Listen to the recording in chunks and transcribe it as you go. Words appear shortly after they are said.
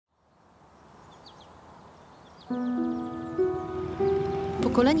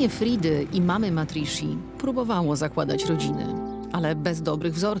Pokolenie Fridy i mamy Matrishi próbowało zakładać rodziny, ale bez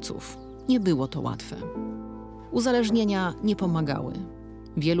dobrych wzorców. Nie było to łatwe. Uzależnienia nie pomagały.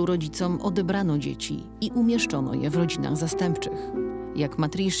 Wielu rodzicom odebrano dzieci i umieszczono je w rodzinach zastępczych, jak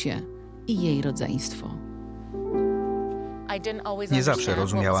Matrishie i jej rodzeństwo. Nie zawsze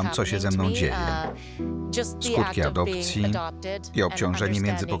rozumiałam, co się ze mną dzieje. Skutki adopcji i obciążenie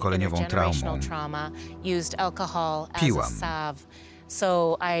międzypokoleniową traumą. Piłam.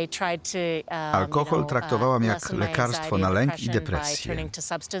 Alkohol traktowałam jak lekarstwo na lęk i depresję.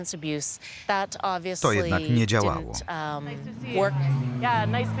 To jednak nie działało.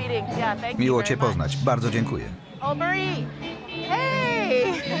 Miło Cię poznać. Bardzo dziękuję.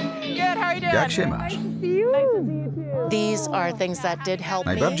 Jak się masz?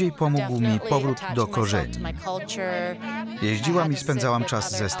 Najbardziej pomógł mi powrót do korzeni. Jeździłam i spędzałam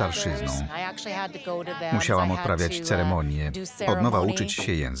czas ze starszyzną. Musiałam odprawiać ceremonie, od nowa uczyć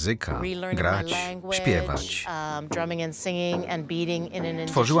się języka, grać, śpiewać.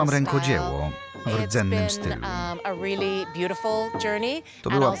 Tworzyłam rękodzieło w rdzennym stylu. To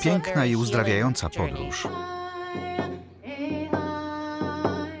była piękna i uzdrawiająca podróż.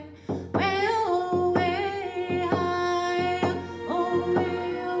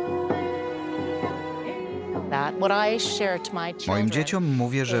 Moim dzieciom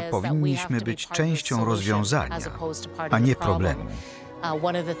mówię, że powinniśmy być częścią rozwiązania, a nie problemu.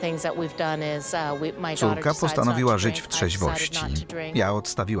 Córka postanowiła żyć w trzeźwości. Ja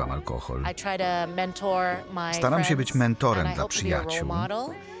odstawiłam alkohol. Staram się być mentorem dla przyjaciół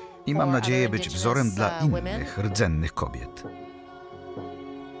i mam nadzieję być wzorem dla innych rdzennych kobiet.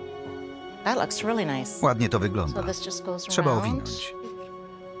 Ładnie to wygląda. Trzeba owinąć.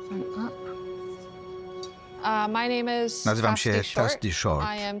 Nazywam się Thirsty Short.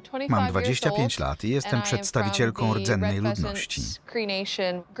 Mam 25 lat i jestem przedstawicielką rdzennej ludności.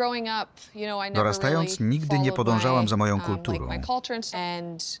 Dorastając, nigdy nie podążałam za moją kulturą.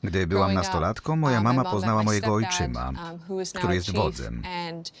 Gdy byłam nastolatką, moja mama poznała mojego ojczyma, który jest wodzem.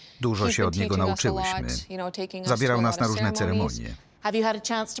 Dużo się od niego nauczyłyśmy. Zabierał nas na różne ceremonie.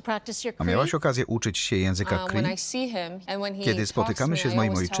 A miałaś okazję uczyć się języka Cree? Kiedy spotykamy się z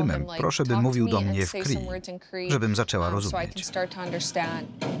moim ojczymem, proszę, by mówił do mnie w Cree, żebym zaczęła rozumieć.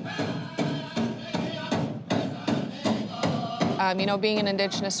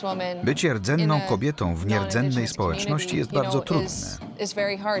 Bycie rdzenną kobietą w nierdzennej społeczności jest bardzo trudne.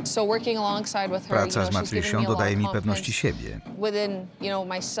 Praca z Matrisią dodaje mi pewności siebie.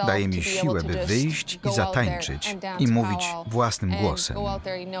 Daje mi siłę, by wyjść i zatańczyć i mówić własnym głosem.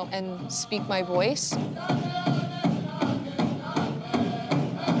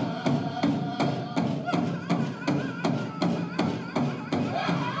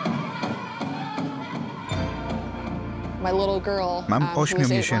 Mam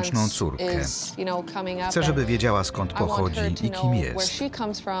 8-miesięczną córkę. Chcę, żeby wiedziała, skąd pochodzi i kim jest.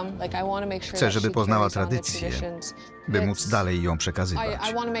 Chcę, żeby poznała tradycję, by móc dalej ją przekazywać.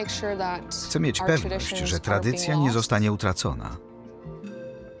 Chcę mieć pewność, że tradycja nie zostanie utracona.